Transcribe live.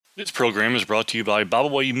This program is brought to you by Bible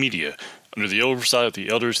Way Media, under the oversight of the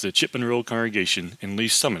elders of the Chipman Road Congregation in Lee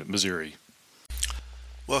Summit, Missouri.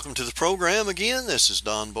 Welcome to the program again. This is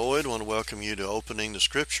Don Boyd. I want to welcome you to Opening the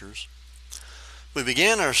Scriptures. We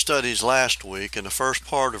began our studies last week in the first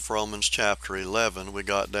part of Romans chapter 11. We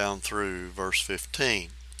got down through verse 15.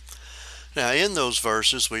 Now, in those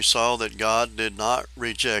verses, we saw that God did not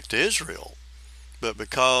reject Israel, but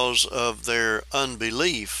because of their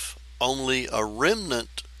unbelief, only a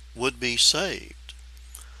remnant would be saved.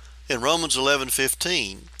 In Romans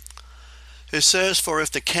 11:15, it says, "For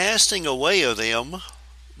if the casting away of them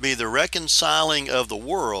be the reconciling of the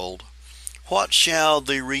world, what shall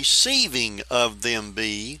the receiving of them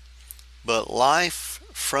be but life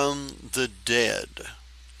from the dead?"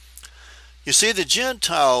 You see, the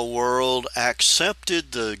Gentile world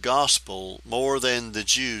accepted the gospel more than the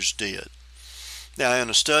Jews did. Now, in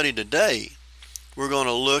a study today, we're going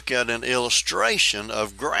to look at an illustration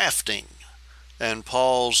of grafting and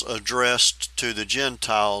Paul's address to the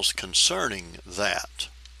Gentiles concerning that.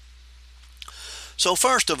 So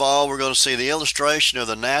first of all, we're going to see the illustration of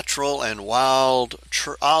the natural and wild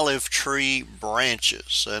olive tree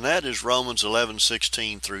branches, and that is Romans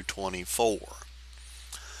 11:16 through 24.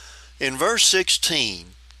 In verse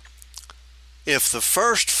 16, if the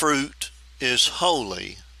first fruit is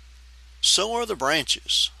holy, so are the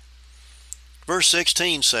branches. Verse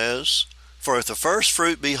 16 says, "For if the first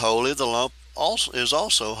fruit be holy, the lump is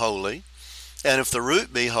also holy, and if the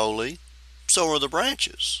root be holy, so are the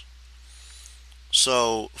branches."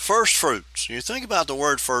 So, first fruits. You think about the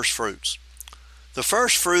word first fruits. The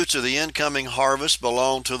first fruits of the incoming harvest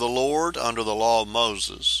belong to the Lord under the law of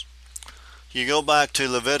Moses. You go back to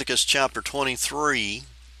Leviticus chapter 23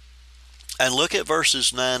 and look at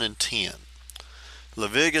verses 9 and 10.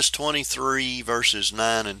 Leviticus 23 verses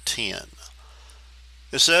 9 and 10.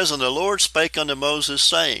 It says, "And the Lord spake unto Moses,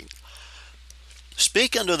 saying,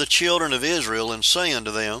 Speak unto the children of Israel, and say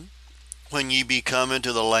unto them, When ye be come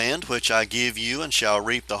into the land which I give you, and shall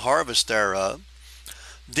reap the harvest thereof,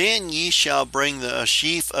 then ye shall bring a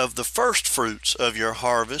sheaf of the first fruits of your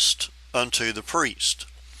harvest unto the priest."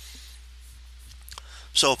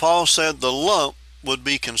 So Paul said the lump would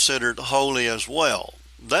be considered holy as well.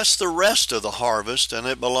 That's the rest of the harvest, and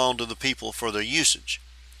it belonged to the people for their usage.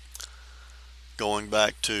 Going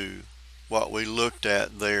back to what we looked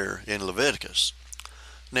at there in Leviticus.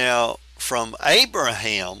 Now, from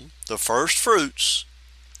Abraham, the first fruits,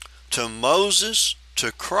 to Moses,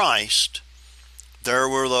 to Christ, there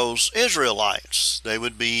were those Israelites. They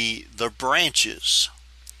would be the branches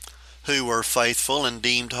who were faithful and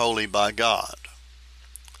deemed holy by God.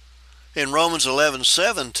 In Romans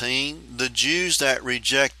 11:17, the Jews that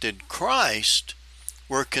rejected Christ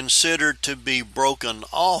were considered to be broken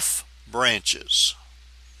off branches.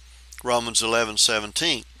 Romans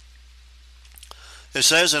 11:17. It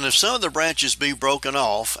says, "And if some of the branches be broken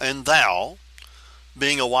off, and thou,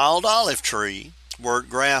 being a wild olive tree, wert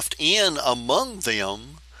grafted in among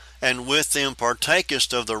them, and with them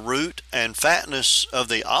partakest of the root and fatness of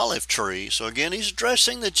the olive tree." So again, he's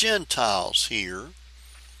addressing the Gentiles here.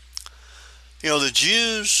 You know, the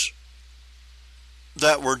Jews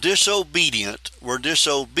that were disobedient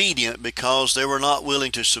because they were not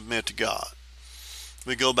willing to submit to God.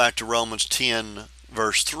 We go back to Romans 10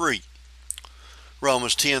 verse 3.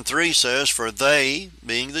 Romans 10:3 says, "For they,"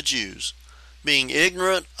 being the Jews, "being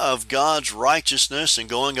ignorant of God's righteousness and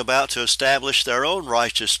going about to establish their own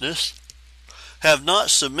righteousness, have not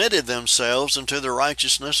submitted themselves unto the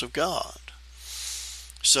righteousness of God."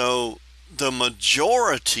 So the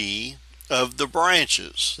majority of the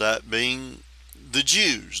branches, that being the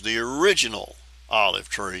Jews, the original olive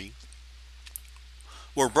tree,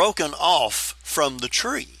 were broken off from the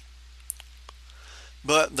tree.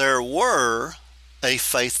 But there were a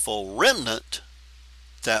faithful remnant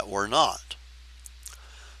that were not.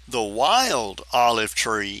 The wild olive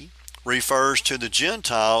tree refers to the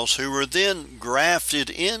Gentiles who were then grafted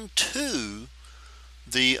into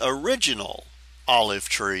the original olive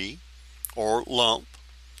tree or lump,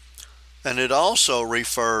 and it also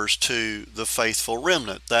refers to the faithful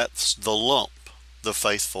remnant. That's the lump, the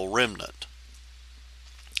faithful remnant.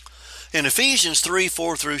 In Ephesians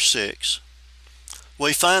 3:4 through 6,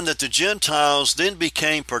 we find that the Gentiles then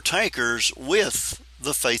became partakers with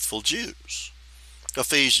the faithful Jews.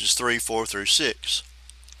 Ephesians 3:4 through 6.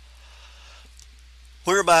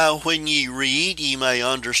 "Whereby when ye read, ye may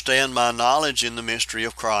understand my knowledge in the mystery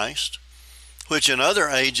of Christ, which in other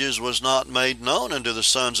ages was not made known unto the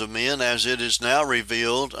sons of men, as it is now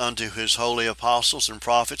revealed unto his holy apostles and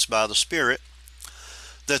prophets by the Spirit,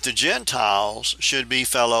 that the Gentiles should be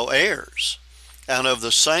fellow heirs, and of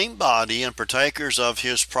the same body, and partakers of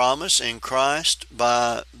his promise in Christ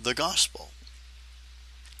by the gospel.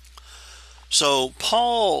 So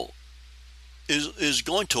Paul is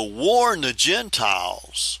going to warn the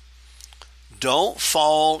Gentiles, don't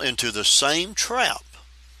fall into the same trap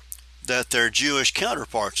that their Jewish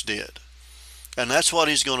counterparts did. And that's what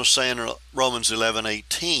he's going to say in Romans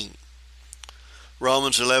 11:18.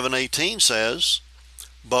 Romans 11:18 says,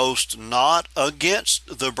 boast not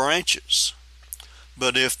against the branches,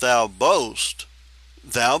 but if thou boast,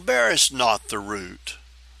 thou bearest not the root,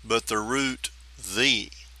 but the root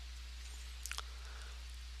thee.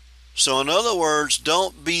 So in other words,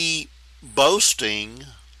 don't be boasting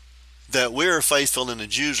that we're faithful and the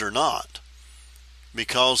Jews are not,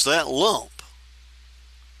 because that lump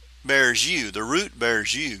bears you, the root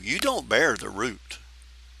bears you. You don't bear the root.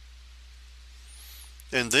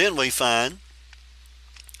 And then we find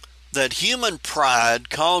that human pride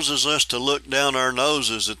causes us to look down our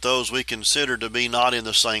noses at those we consider to be not in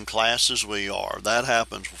the same class as we are. That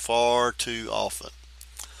happens far too often.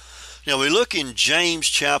 Now we look in James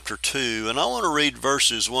chapter 2, and I want to read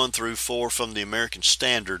verses 1 through 4 from the American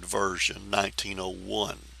Standard Version,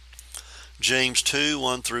 1901. James 2,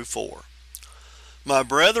 1 through 4. My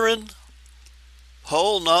brethren,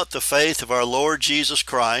 hold not the faith of our Lord Jesus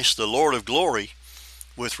Christ, the Lord of glory,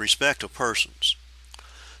 with respect of persons.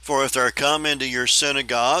 For if there come into your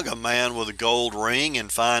synagogue a man with a gold ring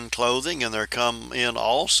and fine clothing, and there come in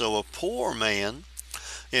also a poor man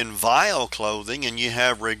in vile clothing, and ye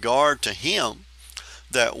have regard to him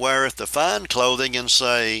that weareth the fine clothing, and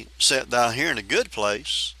say, sit thou here in a good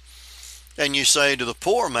place, and ye say to the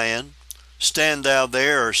poor man, stand thou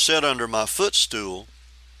there, or sit under my footstool,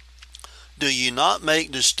 do ye not make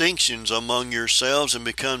distinctions among yourselves, and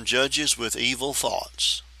become judges with evil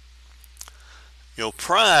thoughts?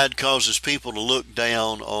 Pride causes people to look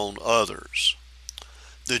down on others.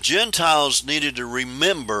 The Gentiles needed to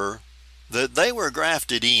remember that they were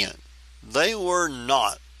grafted in. They were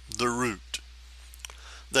not the root.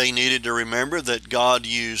 They needed to remember that God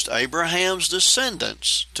used Abraham's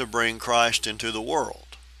descendants to bring Christ into the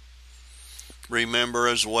world. Remember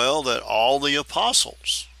as well that all the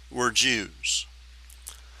apostles were Jews.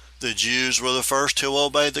 The Jews were the first to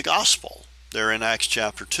obey the gospel. They're in Acts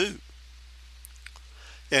chapter 2.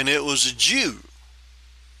 And it was a Jew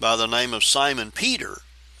by the name of Simon Peter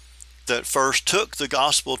that first took the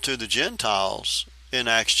gospel to the Gentiles in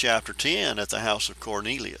Acts chapter 10 at the house of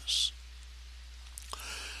Cornelius.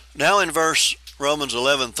 Now in Romans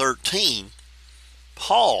 11:13,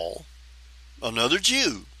 Paul, another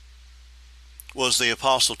Jew, was the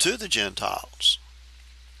apostle to the Gentiles.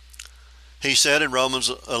 He said in Romans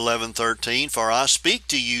 11:13, for I speak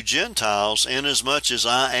to you Gentiles, inasmuch as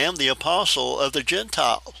I am the apostle of the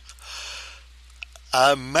Gentiles.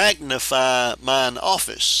 I magnify mine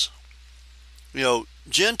office.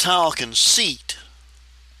 Gentile conceit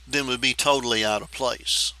then would be totally out of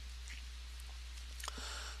place.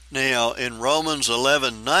 Now in Romans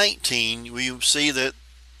 11:19, we see that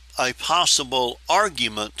a possible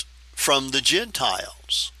argument from the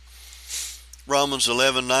Gentiles. Romans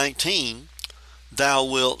 11:19, thou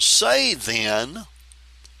wilt say then,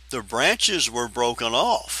 the branches were broken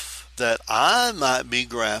off, that I might be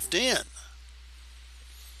grafted in.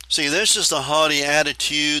 See, this is the haughty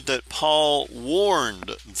attitude that Paul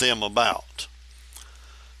warned them about.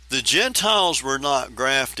 The Gentiles were not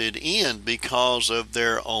grafted in because of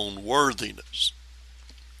their own worthiness.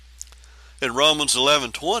 In Romans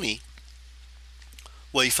 11:20,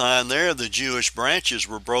 we find there the Jewish branches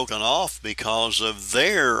were broken off because of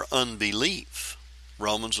their unbelief.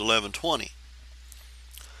 Romans 11:20.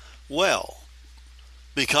 Well,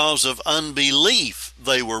 because of unbelief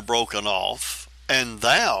they were broken off, and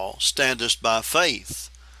thou standest by faith.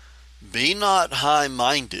 Be not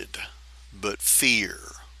high-minded, but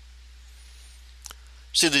fear.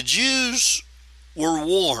 See, the Jews were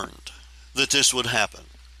warned that this would happen.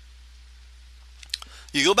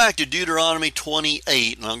 You go back to Deuteronomy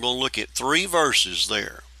 28, and I'm going to look at 3 verses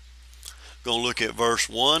there. I'm going to look at verse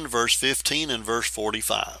 1, verse 15, and verse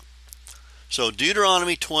 45. So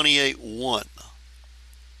Deuteronomy 28:1.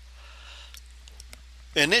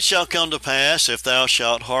 And it shall come to pass, if thou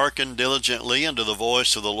shalt hearken diligently unto the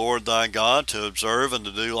voice of the Lord thy God, to observe and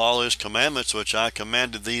to do all his commandments which I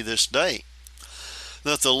commanded thee this day,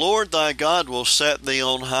 that the Lord thy God will set thee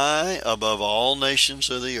on high above all nations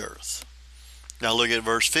of the earth. Now look at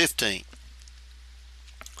verse 15.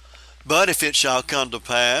 But if it shall come to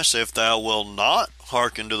pass, if thou wilt not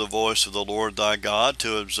hearken to the voice of the Lord thy God,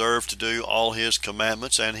 to observe to do all his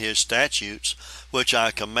commandments and his statutes, which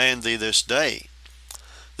I command thee this day,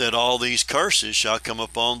 that all these curses shall come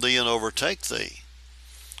upon thee and overtake thee.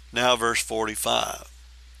 Now verse 45.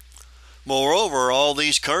 Moreover, all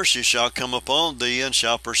these curses shall come upon thee, and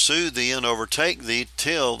shall pursue thee, and overtake thee,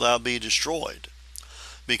 till thou be destroyed,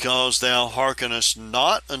 because thou hearkenest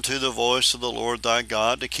not unto the voice of the Lord thy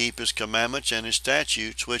God, to keep his commandments and his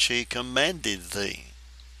statutes which he commanded thee.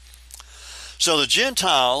 So the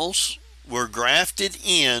Gentiles were grafted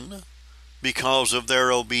in because of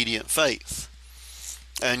their obedient faith.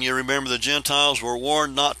 And you remember the Gentiles were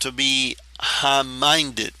warned not to be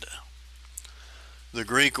high-minded. The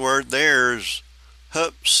Greek word there is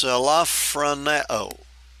hypsilafraneo.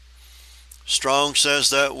 Strong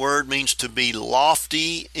says that word means to be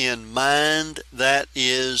lofty in mind, that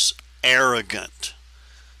is arrogant.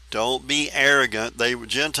 Don't be arrogant.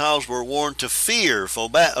 Gentiles were warned to fear,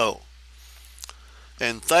 phobeo.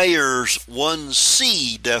 And Thayer's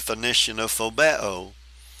 1C definition of phobeo: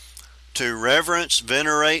 to reverence,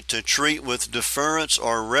 venerate, to treat with deference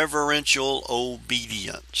or reverential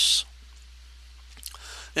obedience.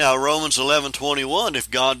 Now, Romans 11:21, if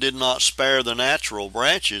God did not spare the natural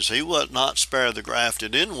branches, he would not spare the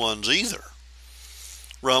grafted in ones either.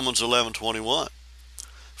 Romans 11:21,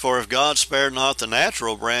 for if God spared not the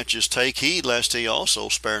natural branches, take heed lest he also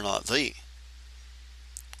spare not thee.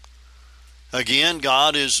 Again,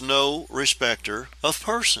 God is no respecter of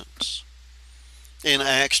persons. In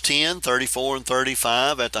Acts 10:34 and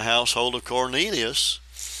 35, at the household of Cornelius,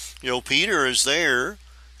 Peter is there,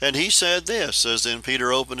 and he said this, says, then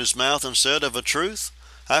Peter opened his mouth and said, of a truth,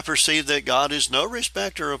 I perceive that God is no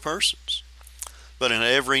respecter of persons, but in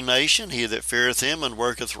every nation he that feareth him and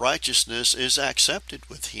worketh righteousness is accepted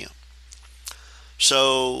with him.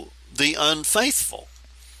 So the unfaithful,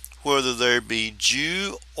 whether there be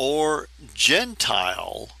Jew or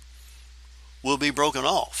Gentile, will be broken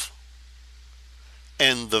off.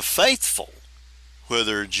 And the faithful,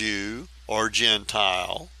 whether Jew or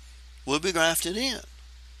Gentile, will be grafted in.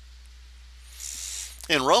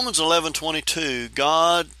 In Romans 11:22,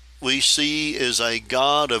 God, we see, is a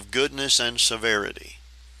God of goodness and severity.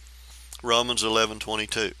 Romans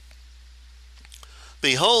 11:22.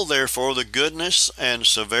 Behold, therefore, the goodness and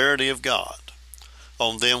severity of God.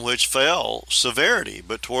 On them which fell, severity,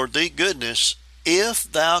 but toward thee goodness, if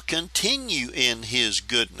thou continue in his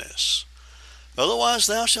goodness. Otherwise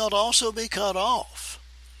thou shalt also be cut off.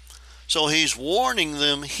 So he's warning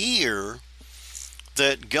them here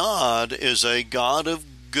that God is a God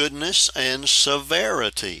of goodness and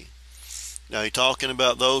severity. Now he's talking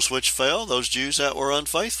about those which fell, those Jews that were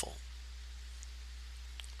unfaithful.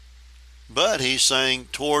 But he's saying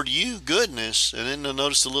toward you goodness, and then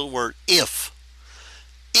notice the little word if.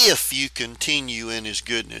 If you continue in his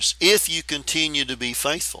goodness, if you continue to be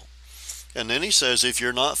faithful. And then he says if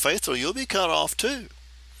you're not faithful, you'll be cut off too.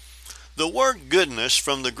 The word goodness,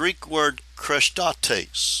 from the Greek word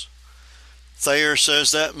chrestotes, Thayer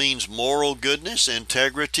says that means moral goodness,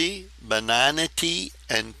 integrity, benignity,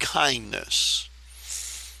 and kindness.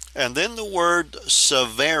 And then the word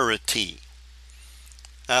severity,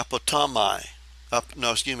 apotamia.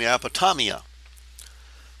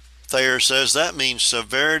 Thayer says that means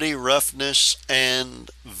severity, roughness,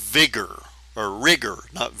 and vigor, or rigor,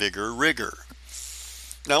 not vigor, rigor.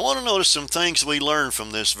 Now I want to notice some things we learn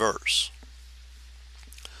from this verse.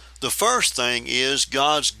 The first thing is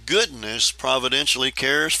God's goodness providentially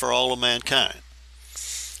cares for all of mankind.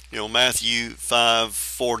 Matthew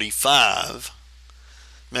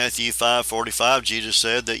 5:45, Jesus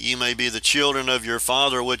said that ye may be the children of your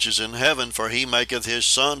Father which is in heaven, for he maketh his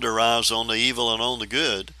sun to rise on the evil and on the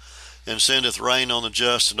good, and sendeth rain on the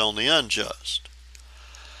just and on the unjust.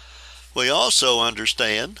 We also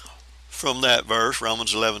understand from that verse,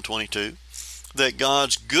 Romans 11:22, that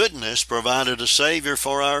God's goodness provided a Savior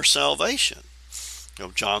for our salvation.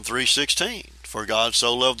 John 3:16, for God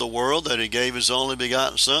so loved the world that he gave his only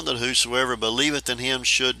begotten Son, that whosoever believeth in him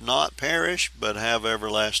should not perish, but have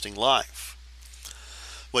everlasting life.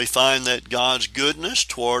 We find that God's goodness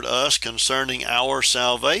toward us concerning our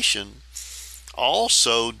salvation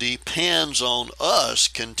also depends on us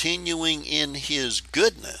continuing in his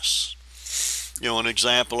goodness. An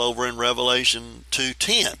example over in Revelation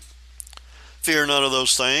 2:10. Fear none of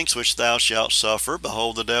those things which thou shalt suffer.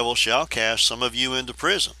 Behold, the devil shall cast some of you into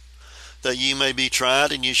prison, that ye may be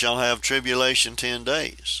tried, and ye shall have tribulation 10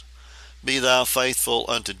 days. Be thou faithful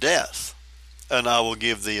unto death, and I will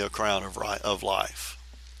give thee a crown of life.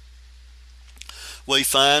 We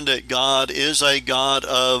find that God is a God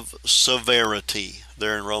of severity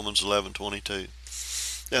there in Romans 11:22.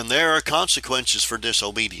 And there are consequences for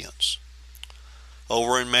disobedience.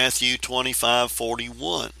 Over in Matthew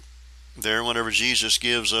 25:41, there whenever Jesus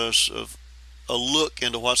gives us a look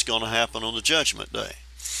into what's going to happen on the judgment day.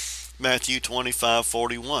 Matthew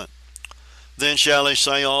 25:41. Then shall he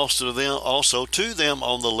say also to them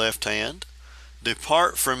on the left hand,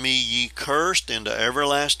 Depart from me, ye cursed, into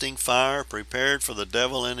everlasting fire, prepared for the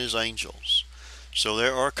devil and his angels. So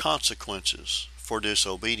there are consequences for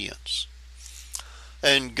disobedience.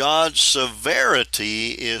 And God's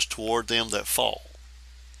severity is toward them that fall.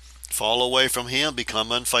 Fall away from him,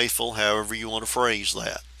 become unfaithful, however you want to phrase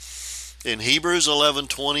that. In Hebrews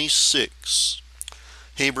 11:26,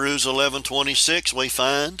 we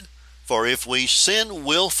find, For if we sin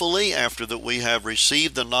willfully after that we have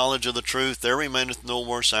received the knowledge of the truth, there remaineth no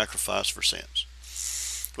more sacrifice for sins.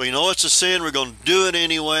 We know it's a sin, we're going to do it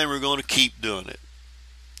anyway, and we're going to keep doing it.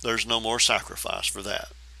 There's no more sacrifice for that.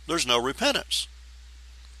 There's no repentance.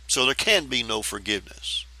 So there can be no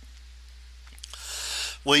forgiveness.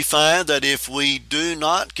 We find that if we do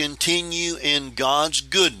not continue in God's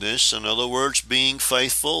goodness, in other words, being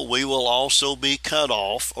faithful, we will also be cut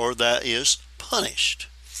off, or that is, punished.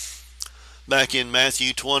 Back in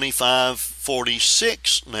Matthew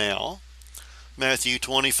 25:46 now, Matthew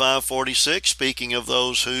 25:46, speaking of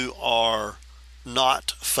those who are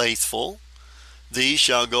not faithful, these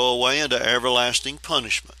shall go away into everlasting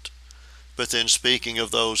punishment. But then speaking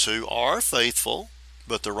of those who are faithful,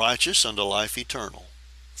 but the righteous unto life eternal.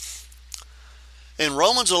 In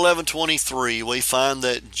Romans 11:23, we find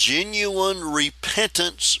that genuine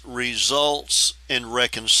repentance results in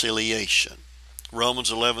reconciliation.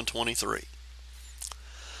 Romans 11:23.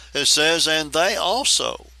 It says, And they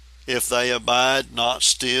also, if they abide not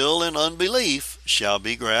still in unbelief, shall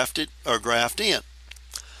be graft in.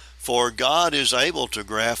 For God is able to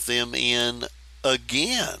graft them in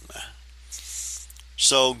again.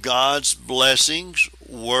 So God's blessings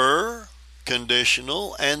were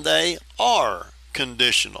conditional, and they are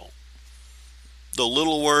conditional. The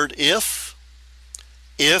little word if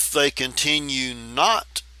they continue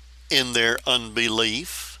not in their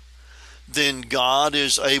unbelief, then God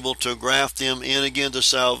is able to graft them in again to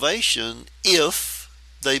salvation if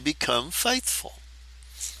they become faithful.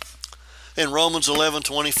 In Romans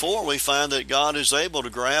 11:24, we find that God is able to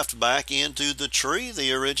graft back into the tree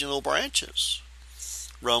the original branches.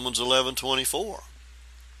 Romans 11:24.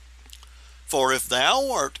 For if thou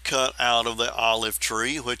wert cut out of the olive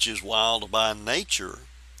tree, which is wild by nature,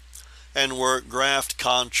 and wert grafted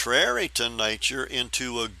contrary to nature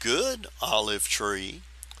into a good olive tree,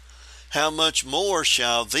 how much more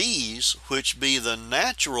shall these, which be the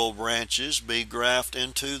natural branches, be grafted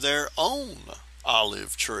into their own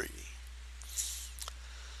olive tree?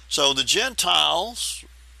 So the Gentiles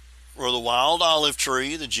were the wild olive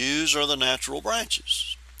tree, the Jews are the natural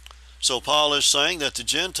branches. So Paul is saying that the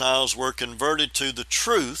Gentiles were converted to the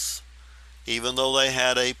truth, even though they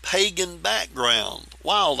had a pagan background,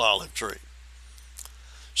 wild olive tree.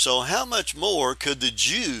 So how much more could the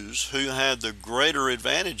Jews, who had the greater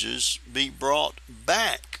advantages, be brought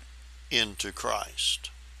back into Christ?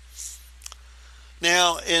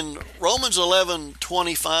 Now, in Romans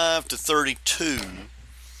 11:25-32,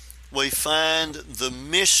 we find the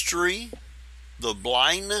mystery, the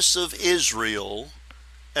blindness of Israel,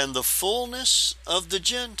 and the fullness of the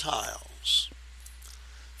Gentiles.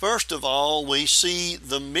 First of all, we see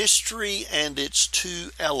the mystery and its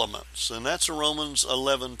two elements, and that's Romans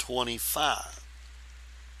 11:25.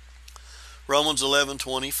 Romans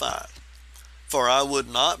 11:25. For I would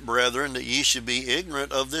not, brethren, that ye should be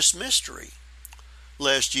ignorant of this mystery,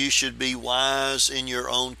 lest ye should be wise in your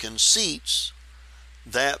own conceits.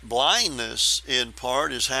 That blindness in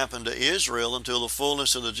part has happened to Israel until the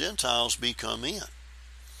fullness of the Gentiles be come in.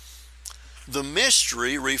 The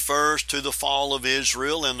mystery refers to the fall of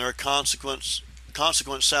Israel and their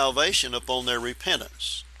consequent salvation upon their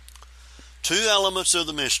repentance. Two elements of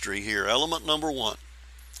the mystery here. Element number one,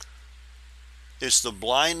 it's the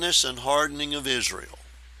blindness and hardening of Israel.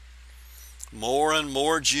 More and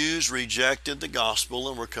more Jews rejected the gospel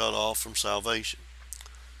and were cut off from salvation.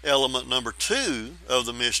 Element number two of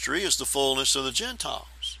the mystery is the fullness of the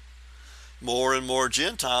Gentiles. More and more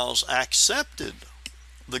Gentiles accepted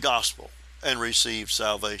the gospel and received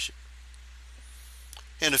salvation.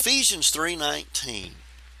 In Ephesians 3:19,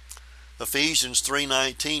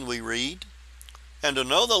 we read, And to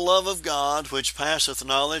know the love of God which passeth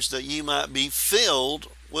knowledge, that ye might be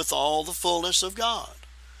filled with all the fullness of God.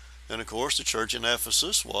 And of course the church in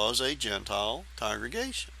Ephesus was a Gentile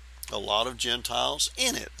congregation. A lot of Gentiles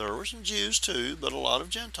in it. There were some Jews too, but a lot of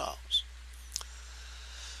Gentiles.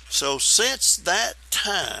 So since that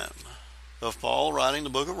time of Paul writing the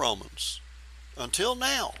book of Romans, until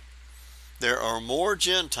now, there are more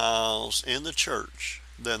Gentiles in the church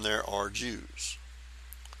than there are Jews.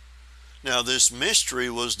 Now this mystery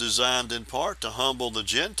was designed in part to humble the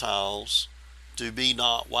Gentiles to be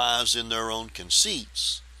not wise in their own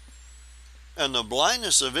conceits. And the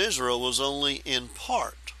blindness of Israel was only in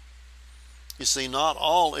part. You see, not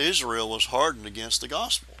all Israel was hardened against the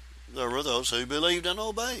gospel. There were those who believed and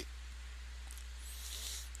obeyed.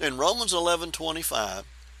 In Romans 11:25,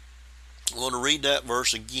 I want to read that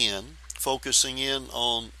verse again, focusing in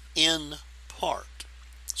on in part.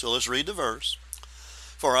 So let's read the verse.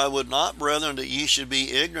 For I would not, brethren, that ye should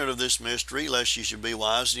be ignorant of this mystery, lest ye should be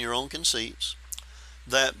wise in your own conceits,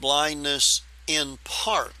 that blindness in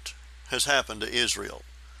part has happened to Israel,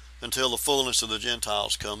 until the fullness of the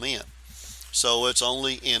Gentiles come in. So it's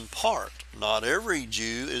only in part. Not every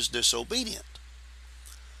Jew is disobedient.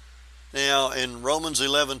 Now in Romans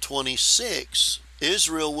 11:26,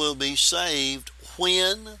 Israel will be saved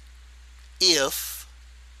when, if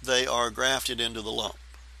they are grafted into the lump.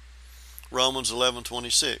 Romans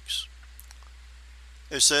 11:26.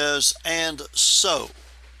 It says, and so.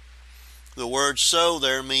 The word so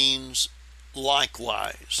there means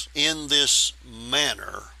likewise. In this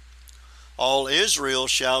manner, all Israel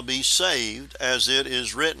shall be saved, as it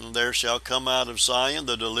is written, there shall come out of Zion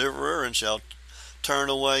the deliverer, and shall turn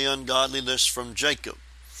away ungodliness from Jacob.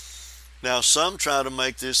 Now some try to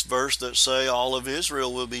make this verse that say all of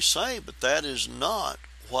Israel will be saved, but that is not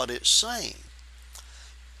what it's saying.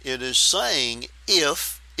 It is saying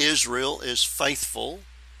if Israel is faithful,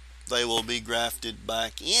 they will be grafted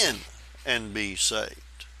back in and be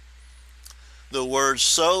saved. The word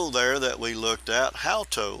so there that we looked at,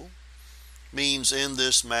 hauto, means in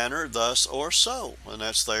this manner, thus, or so, and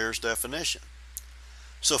that's Thayer's definition.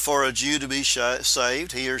 So for a Jew to be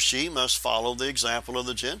saved, he or she must follow the example of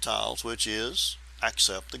the Gentiles, which is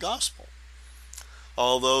accept the gospel.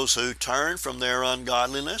 All those who turn from their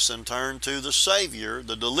ungodliness and turn to the Savior,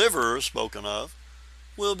 the deliverer spoken of,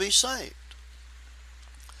 will be saved.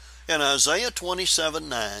 In Isaiah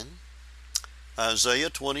 27:9,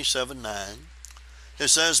 it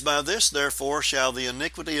says, by this therefore shall the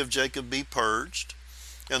iniquity of Jacob be purged,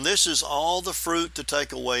 and this is all the fruit to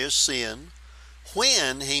take away his sin,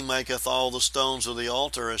 when he maketh all the stones of the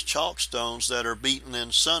altar as chalk stones that are beaten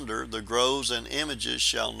in sunder, the groves and images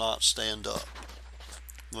shall not stand up,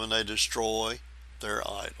 when they destroy their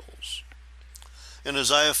idols. In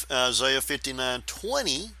Isaiah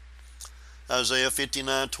 59:20,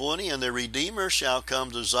 and the Redeemer shall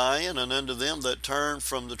come to Zion, and unto them that turn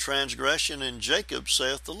from the transgression in Jacob,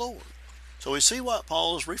 saith the Lord. So we see what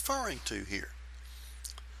Paul is referring to here.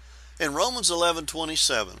 In Romans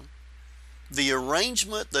 11:27, the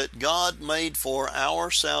arrangement that God made for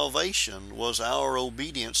our salvation was our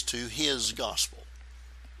obedience to his gospel.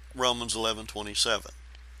 Romans 11:27.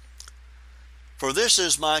 For this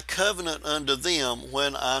is my covenant unto them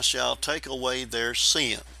when I shall take away their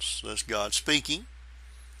sins. That's God speaking.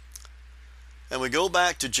 And we go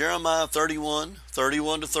back to Jeremiah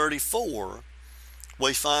 31:31-34.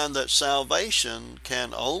 We find that salvation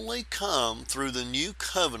can only come through the new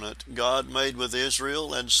covenant God made with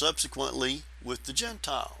Israel and subsequently with the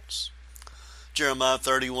Gentiles. Jeremiah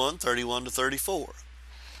 31:31-34.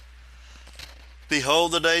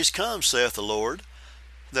 Behold, the days come, saith the Lord,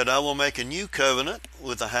 that I will make a new covenant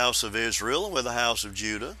with the house of Israel and with the house of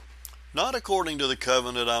Judah, not according to the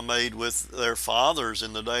covenant I made with their fathers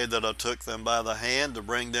in the day that I took them by the hand to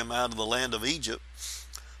bring them out of the land of Egypt,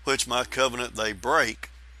 which my covenant they break,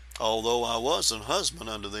 although I was an husband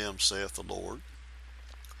unto them, saith the Lord.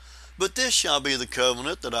 But this shall be the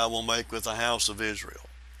covenant that I will make with the house of Israel.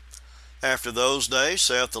 After those days,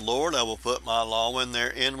 saith the Lord, I will put my law in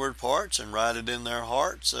their inward parts, and write it in their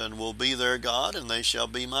hearts, and will be their God, and they shall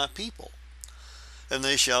be my people. And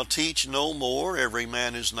they shall teach no more every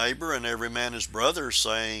man his neighbor, and every man his brother,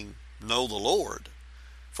 saying, Know the Lord.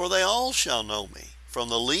 For they all shall know me, from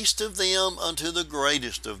the least of them unto the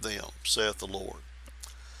greatest of them, saith the Lord.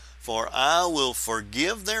 For I will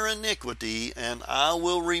forgive their iniquity, and I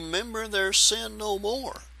will remember their sin no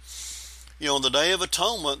more. You know, on the Day of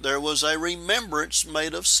Atonement, there was a remembrance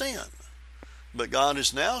made of sin. But God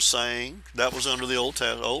is now saying, that was under the old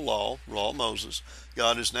law of Moses.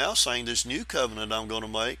 God is now saying, this new covenant I'm going to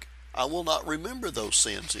make, I will not remember those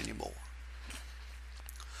sins anymore.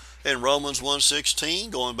 In Romans 1:16,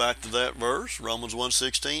 going back to that verse, Romans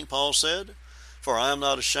 1:16, Paul said, For I am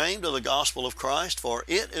not ashamed of the gospel of Christ, for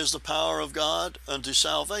it is the power of God unto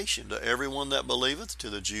salvation to everyone that believeth, to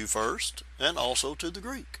the Jew first, and also to the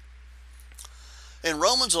Greek. In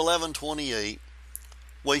Romans 11:28,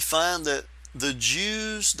 we find that the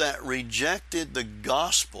Jews that rejected the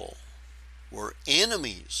gospel were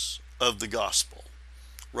enemies of the gospel.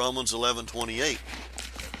 Romans 11:28.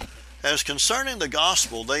 As concerning the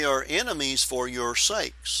gospel, they are enemies for your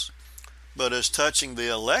sakes. But as touching the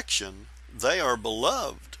election, they are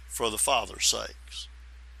beloved for the Father's sakes.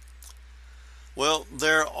 Well,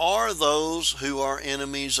 there are those who are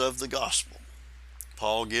enemies of the gospel.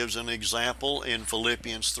 Paul gives an example in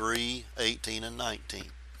Philippians 3:18 and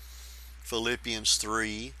 19. Philippians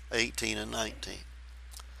 3:18 and 19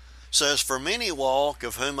 says, "For many walk,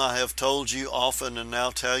 of whom I have told you often and now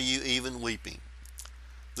tell you even weeping,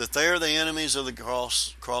 that they are the enemies of the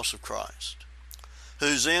cross of Christ,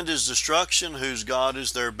 whose end is destruction, whose God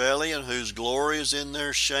is their belly, and whose glory is in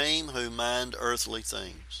their shame, who mind earthly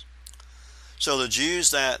things." So the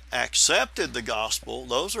Jews that accepted the gospel,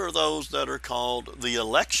 those are those that are called the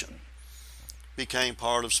election, became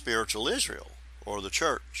part of spiritual Israel, or the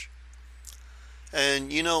church.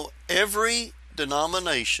 And you know, every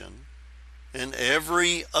denomination and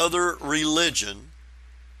every other religion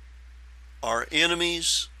are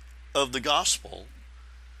enemies of the gospel,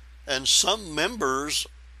 and some members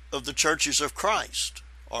of the churches of Christ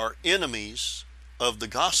are enemies of the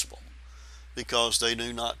gospel because they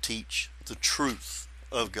do not teach the truth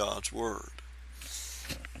of God's word.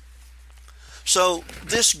 So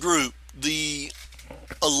this group, the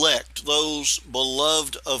elect, those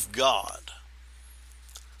beloved of God,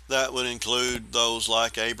 that would include those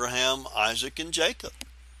like Abraham, Isaac, and Jacob.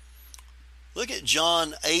 Look at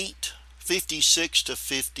John 8:56 to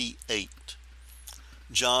 58.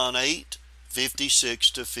 John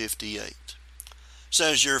 8:56 to 58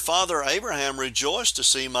 says, "Your father Abraham rejoiced to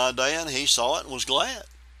see my day, and he saw it and was glad.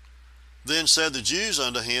 Then said the Jews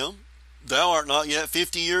unto him, Thou art not yet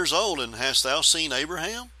 50 years old, and hast thou seen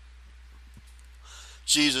Abraham?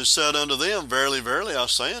 Jesus said unto them, Verily, verily, I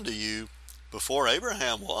say unto you, before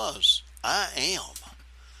Abraham was, I am."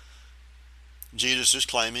 Jesus is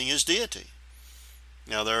claiming his deity.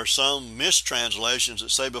 Now, there are some mistranslations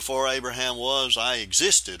that say before Abraham was, I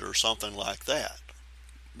existed, or something like that.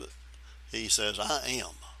 But he says, I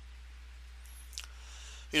am.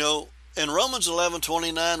 You know, in Romans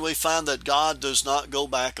 11:29, we find that God does not go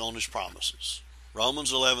back on his promises.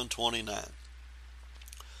 Romans 11:29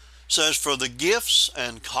 says, "For the gifts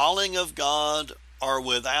and calling of God are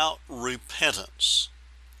without repentance."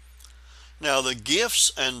 Now, the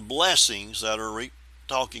gifts and blessings that are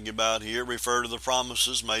talking about here refer to the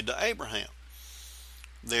promises made to Abraham.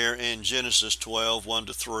 There in Genesis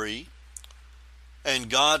 12:1-3,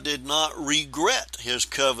 "And God did not regret his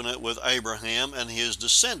covenant with Abraham and his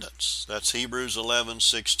descendants." That's Hebrews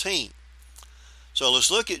 11:16. So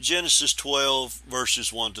let's look at Genesis 12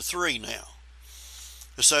 verses 1-3 now.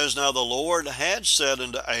 It says, "Now the Lord had said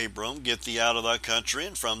unto Abram, Get thee out of thy country,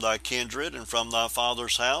 and from thy kindred, and from thy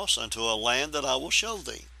father's house, unto a land that I will show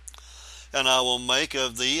thee. And I will make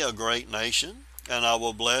of thee a great nation, and I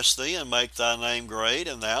will bless thee, and make thy name great,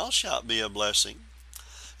 and thou shalt be a blessing.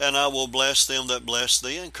 And I will bless them that bless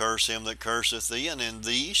thee, and curse him that curseth thee, and in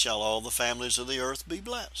thee shall all the families of the earth be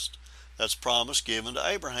blessed." That's promise given to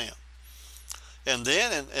Abraham. And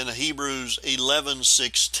then in Hebrews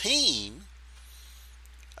 11:16,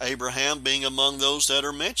 Abraham being among those that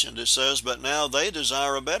are mentioned, it says, "But now they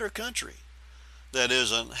desire a better country, that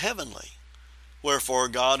is an heavenly. Wherefore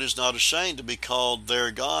God is not ashamed to be called their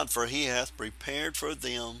God, for he hath prepared for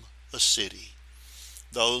them a city."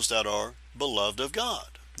 Those that are beloved of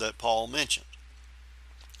God, that Paul mentioned.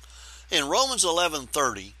 In Romans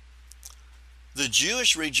 11:30, the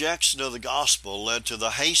Jewish rejection of the gospel led to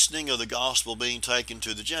the hastening of the gospel being taken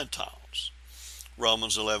to the Gentiles.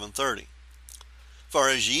 Romans 11:30, "For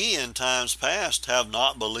as ye in times past have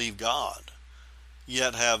not believed God,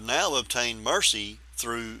 yet have now obtained mercy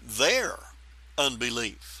through their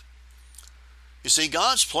unbelief." You see,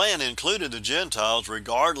 God's plan included the Gentiles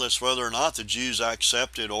regardless whether or not the Jews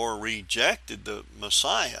accepted or rejected the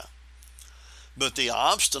Messiah. But the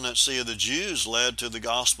obstinacy of the Jews led to the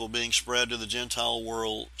gospel being spread to the Gentile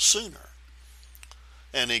world sooner.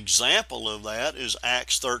 An example of that is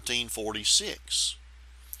Acts 13:46.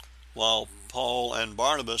 While Paul and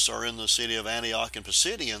Barnabas are in the city of Antioch in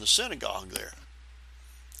Pisidia in the synagogue there.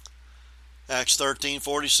 Acts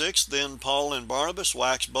 13:46, "Then Paul and Barnabas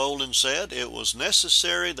waxed bold and said, It was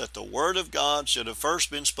necessary that the word of God should have first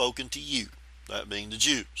been spoken to you," that being the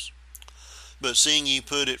Jews. "But seeing ye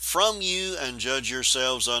put it from you, and judge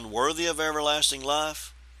yourselves unworthy of everlasting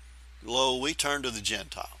life, lo, we turn to the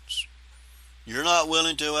Gentiles. You're not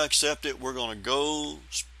willing to accept it, we're going to go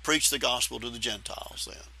preach the gospel to the Gentiles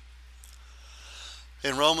then."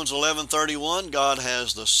 In Romans 11:31, God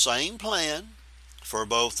has the same plan for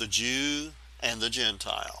both the Jew and the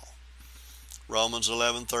Gentile. Romans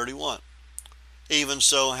 11:31, Even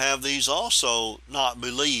so have these also not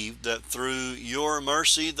believed, that through your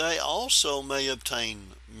mercy they also may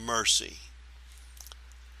obtain mercy.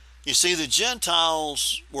 You see, the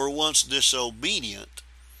Gentiles were once disobedient,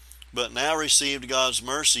 but now received God's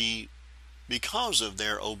mercy because of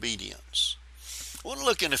their obedience. I want to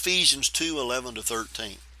look in Ephesians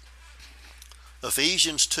 2:11-13.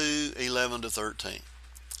 Ephesians 2:11-13.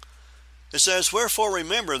 It says, "Wherefore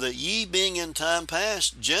remember that ye being in time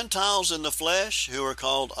past Gentiles in the flesh, who are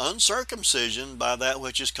called uncircumcision by that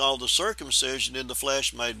which is called the circumcision in the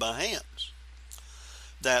flesh made by hands,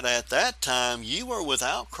 that at that time ye were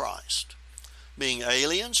without Christ, being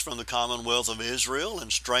aliens from the commonwealth of Israel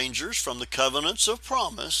and strangers from the covenants of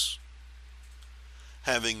promise,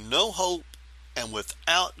 having no hope and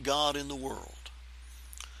without God in the world.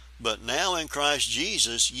 But now in Christ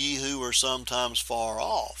Jesus ye who were sometimes far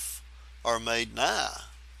off are made nigh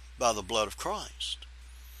by the blood of Christ."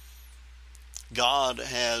 God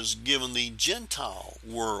has given the Gentile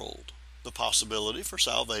world the possibility for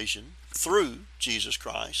salvation through Jesus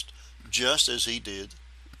Christ, just as he did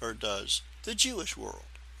or does the Jewish world.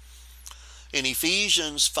 In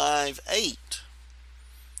Ephesians 5:8,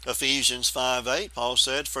 Paul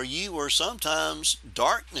said, "For you were sometimes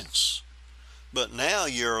darkness, but now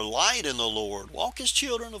you're light in the Lord. Walk as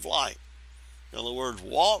children of light." In other words,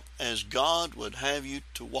 walk as God would have you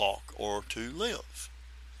to walk or to live.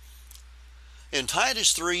 In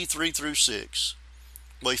Titus 3:3-6,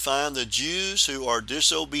 we find the Jews who are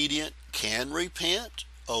disobedient can repent,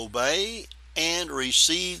 obey, and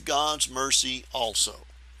receive God's mercy also.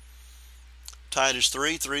 Titus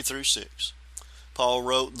 3:3-6. Paul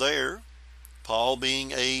wrote there, Paul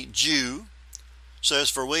being a Jew,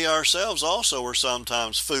 says, "For we ourselves also were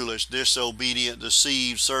sometimes foolish, disobedient,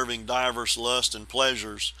 deceived, serving divers lusts and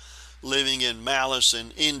pleasures, living in malice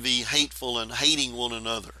and envy, hateful and hating one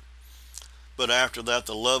another. But after that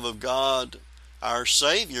the love of God, our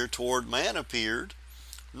Savior, toward man appeared,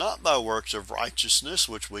 not by works of righteousness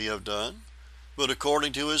which we have done, but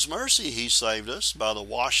according to his mercy he saved us by the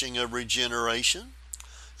washing of regeneration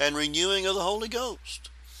and renewing of the Holy Ghost,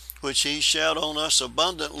 which he shed on us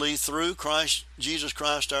abundantly through Jesus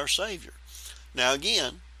Christ our Savior." Now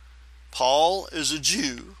again, Paul is a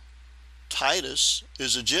Jew, Titus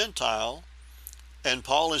is a Gentile, and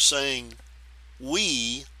Paul is saying,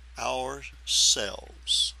 "we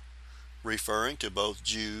ourselves," referring to both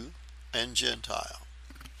Jew and Gentile.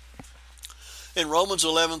 In Romans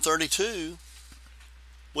 11:32,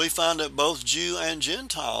 we find that both Jew and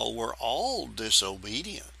Gentile were all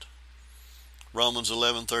disobedient. Romans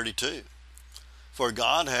 11:32, "For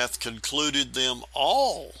God hath concluded them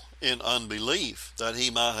all in unbelief, that he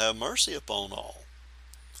might have mercy upon all."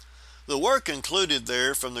 The word concluded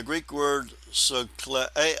there, from the Greek word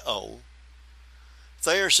sukleio,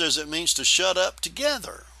 Thayer says it means to shut up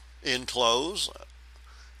together, enclose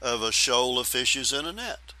of a shoal of fishes in a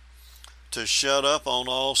net. To shut up on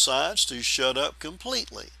all sides, to shut up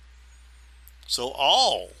completely. So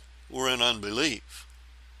all were in unbelief,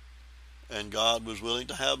 and God was willing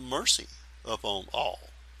to have mercy upon all.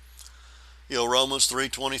 Romans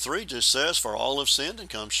 3:23 just says, "For all have sinned and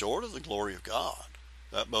come short of the glory of God."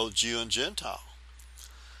 That both Jew and Gentile.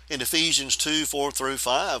 In Ephesians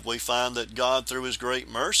 2:4-5, we find that God, through his great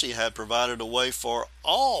mercy, had provided a way for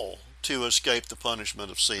all to escape the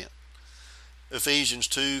punishment of sin. Ephesians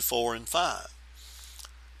 2:4-5.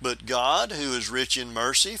 "But God, who is rich in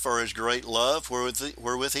mercy, for his great love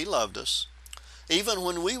wherewith he loved us, even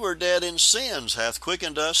when we were dead in sins, hath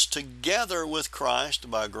quickened us together with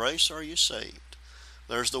Christ. By grace are you saved."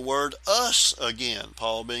 There's the word "us" again.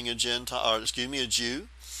 Paul being a Jew.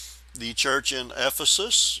 The church in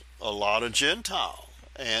Ephesus, a lot of Gentile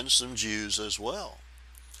and some Jews as well.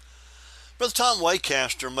 Brother Tom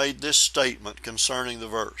Waycaster made this statement concerning the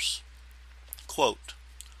verse, quote,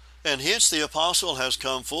 "And hence the apostle has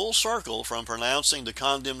come full circle from pronouncing the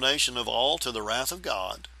condemnation of all to the wrath of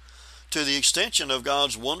God, to the extension of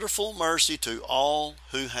God's wonderful mercy to all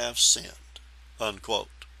who have sinned," unquote.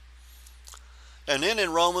 And then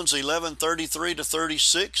in Romans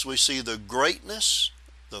 11:33-36, we see the greatness,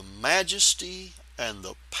 the majesty, and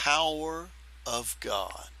the power of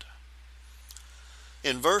God.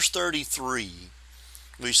 In verse 33,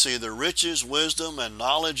 we see the riches, wisdom, and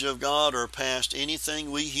knowledge of God are past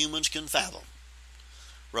anything we humans can fathom.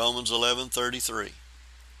 Romans 11:33.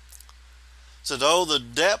 So though the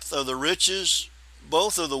depth of the riches,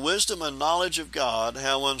 both of the wisdom and knowledge of God,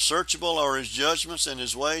 how unsearchable are his judgments and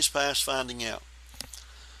his ways past finding out.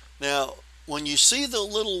 Now, when you see the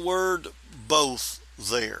little word "both"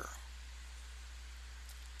 there,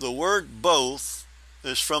 the word "both"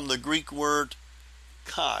 is from the Greek word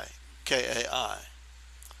kai. K-A-I.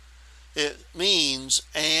 It means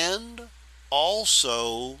and,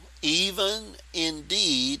 also, even,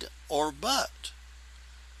 indeed, or but.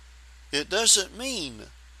 It doesn't mean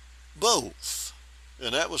both.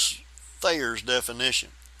 And that was Thayer's definition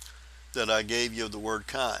that I gave you of the word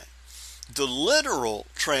kai. The literal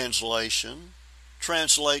translation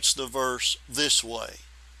translates the verse this way.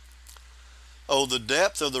 Oh, the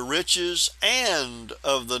depth of the riches and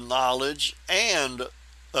of the knowledge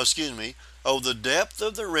oh, the depth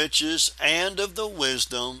of the riches and of the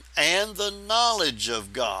wisdom and the knowledge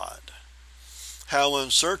of God. How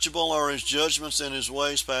unsearchable are his judgments and his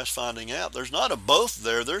ways past finding out. There's not a both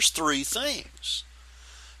there. There's three things.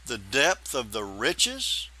 The depth of the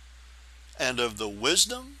riches and of the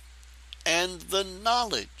wisdom and the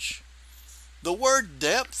knowledge. The word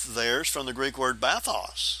depth there is from the Greek word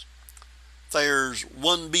bathos. There's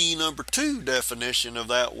 1b number 2 definition of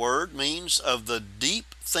that word means of the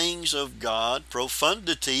deep things of God,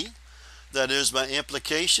 profundity, that is by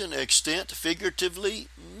implication, extent, figuratively,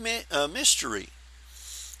 mystery.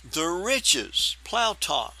 The riches,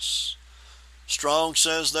 plautos. Strong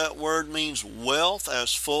says that word means wealth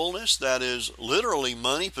as fullness, that is literally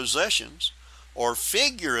money, possessions, or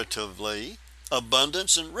figuratively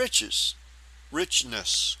abundance and richness.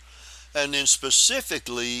 And then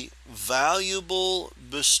specifically valuable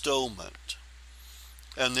bestowment.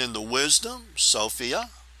 And then the wisdom, Sophia.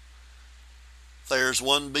 There's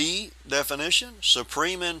 1b definition,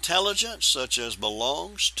 supreme intelligence such as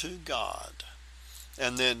belongs to God.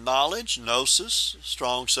 And then knowledge, gnosis,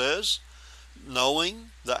 Strong says,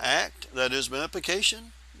 knowing, the act, that is by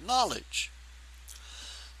implication, knowledge.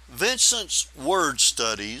 Vincent's Word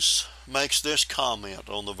Studies makes this comment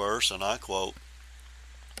on the verse, and I quote,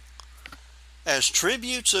 as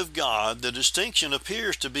tributes of God, the distinction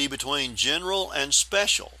appears to be between general and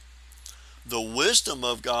special. The wisdom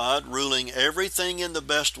of God ruling everything in the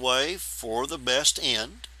best way for the best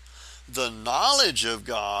end. The knowledge of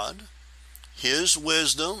God, his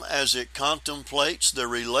wisdom as it contemplates the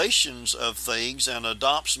relations of things and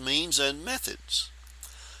adopts means and methods.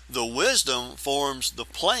 The wisdom forms the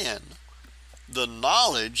plan. The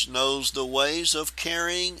knowledge knows the ways of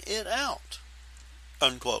carrying it out.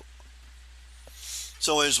 Unquote.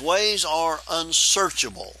 So his ways are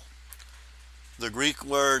unsearchable. The Greek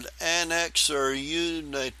word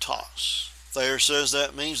anexerunetos. Thayer says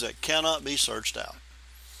that means that cannot be searched out.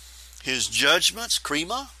 His judgments,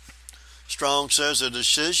 krima. Strong says a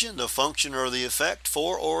decision, the function or the effect,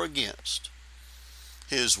 for or against.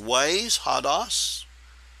 His ways, hados.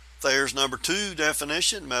 Thayer's number 2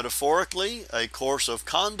 definition, metaphorically, a course of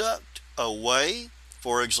conduct, a way,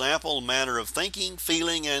 for example, manner of thinking,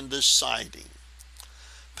 feeling, and deciding.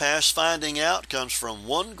 Past finding out comes from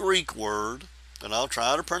one Greek word, and I'll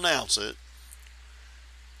try to pronounce it,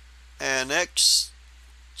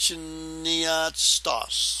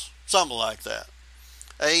 anexniastos, something like that.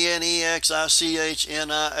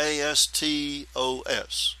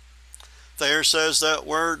 Anexichnniastos. Thayer says that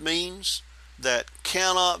word means that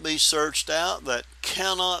cannot be searched out, that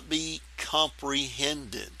cannot be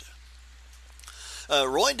comprehended.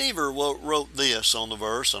 Roy Deaver wrote this on the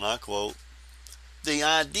verse, and I quote, the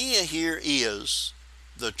idea here is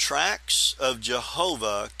the tracks of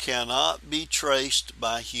Jehovah cannot be traced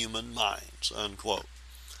by human minds, unquote.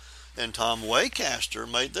 And Tom Waycaster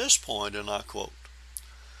made this point, and I quote,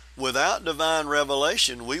 without divine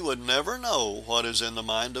revelation, we would never know what is in the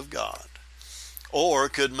mind of God. Or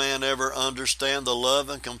could man ever understand the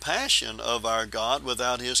love and compassion of our God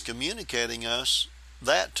without his communicating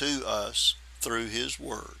that to us through his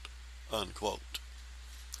word, unquote.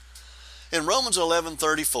 In Romans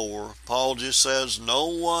 11:34, Paul just says, no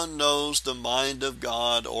one knows the mind of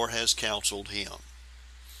God or has counseled him.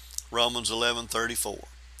 Romans 11:34.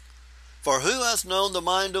 For who hath known the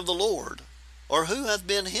mind of the Lord, or who hath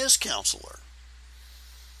been his counselor?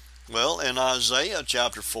 Well, in Isaiah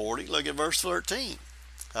chapter 40, look at verse 13.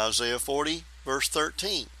 Isaiah 40, verse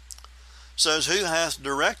 13 says, who hath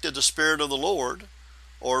directed the Spirit of the Lord,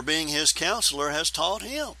 or being his counselor has taught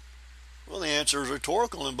him? Well, the answer is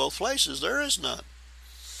rhetorical in both places. There is none.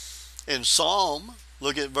 In Psalm,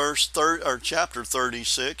 look at chapter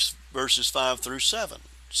 36, verses 5 through 7.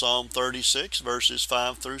 Psalm 36, verses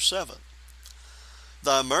 5 through 7.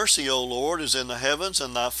 Thy mercy, O Lord, is in the heavens,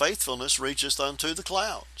 and thy faithfulness reacheth unto the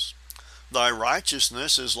clouds. Thy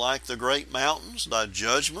righteousness is like the great mountains, thy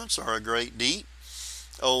judgments are a great deep.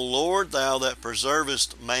 O Lord, thou that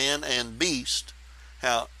preservest man and beast,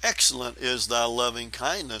 how excellent is thy loving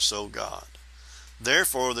kindness, O God.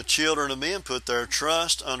 Therefore the children of men put their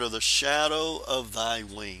trust under the shadow of thy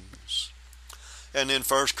wings. And in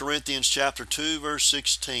 1 Corinthians chapter 2, verse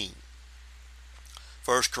 16,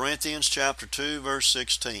 1 Corinthians chapter 2, verse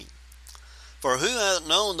 16. For who hath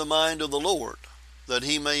known the mind of the Lord, that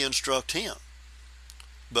he may instruct him?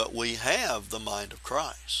 But we have the mind of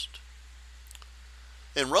Christ.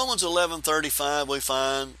 In Romans 11:35 we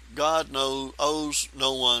find God owes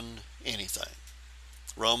no one anything.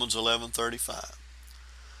 Romans 11:35.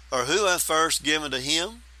 Or who hath first given to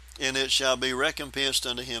him, and it shall be recompensed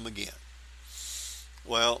unto him again.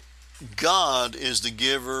 Well, God is the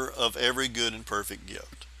giver of every good and perfect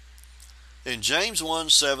gift. In James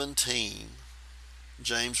 1:17,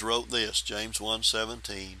 James wrote this, James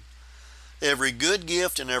 1:17, every good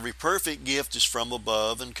gift and every perfect gift is from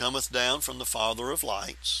above, and cometh down from the Father of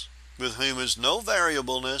lights, with whom is no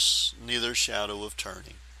variableness, neither shadow of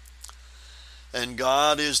turning. And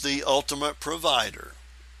God is the ultimate provider.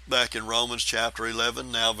 Back in Romans chapter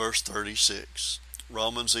 11, now verse 36.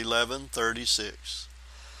 Romans 11:36.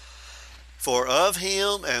 For of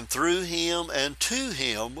him, and through him, and to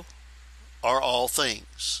him are all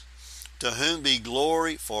things, to whom be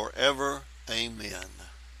glory forever. Amen.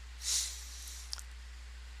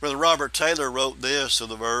 Brother Robert Taylor wrote this of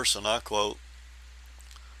the verse, and I quote,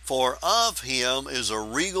 for of him is a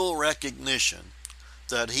regal recognition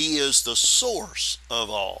that he is the source of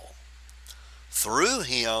all. Through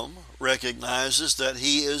him recognizes that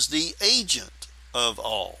he is the agent of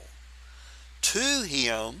all. To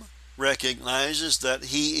him recognizes that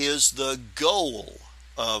he is the goal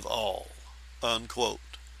of all. Unquote.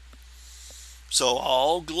 So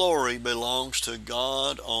all glory belongs to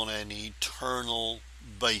God on an eternal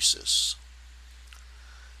basis.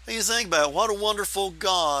 And you think about what a wonderful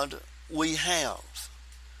God we have.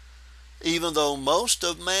 Even though most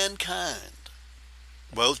of mankind,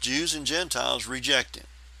 both Jews and Gentiles, reject him,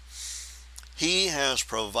 he has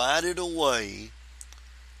provided a way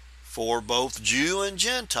for both Jew and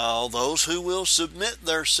Gentile, those who will submit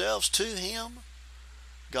themselves to him.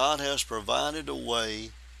 God has provided a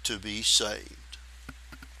way to be saved.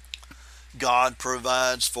 God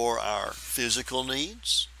provides for our physical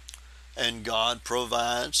needs, and God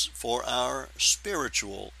provides for our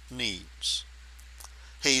spiritual needs.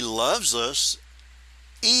 He loves us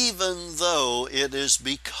even though it is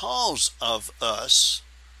because of us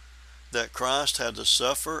that Christ had to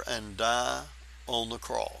suffer and die on the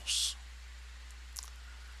cross.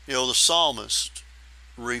 You know, the psalmist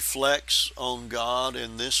reflects on God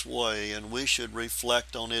in this way, and we should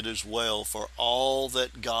reflect on it as well, for all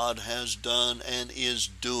that God has done and is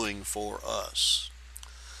doing for us.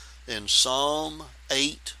 In Psalm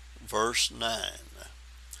 8, verse 9.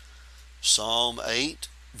 Psalm 8,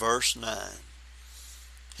 verse 9.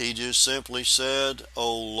 He just simply said,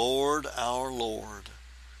 O Lord, our Lord,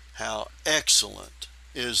 how excellent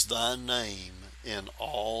is thy name in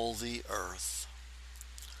all the earth.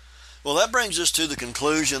 Well, that brings us to the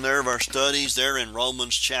conclusion there of our studies there in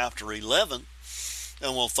Romans chapter 11.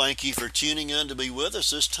 And we'll thank you for tuning in to be with us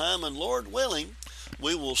this time. And Lord willing,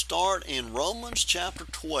 we will start in Romans chapter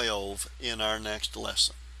 12 in our next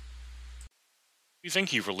lesson. We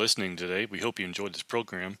thank you for listening today. We hope you enjoyed this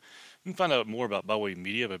program. You can find out more about Byway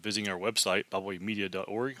Media by visiting our website,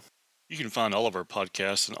 bywaymedia.org. You can find all of our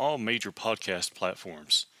podcasts on all major podcast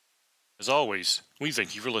platforms. As always, we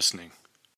thank you for listening.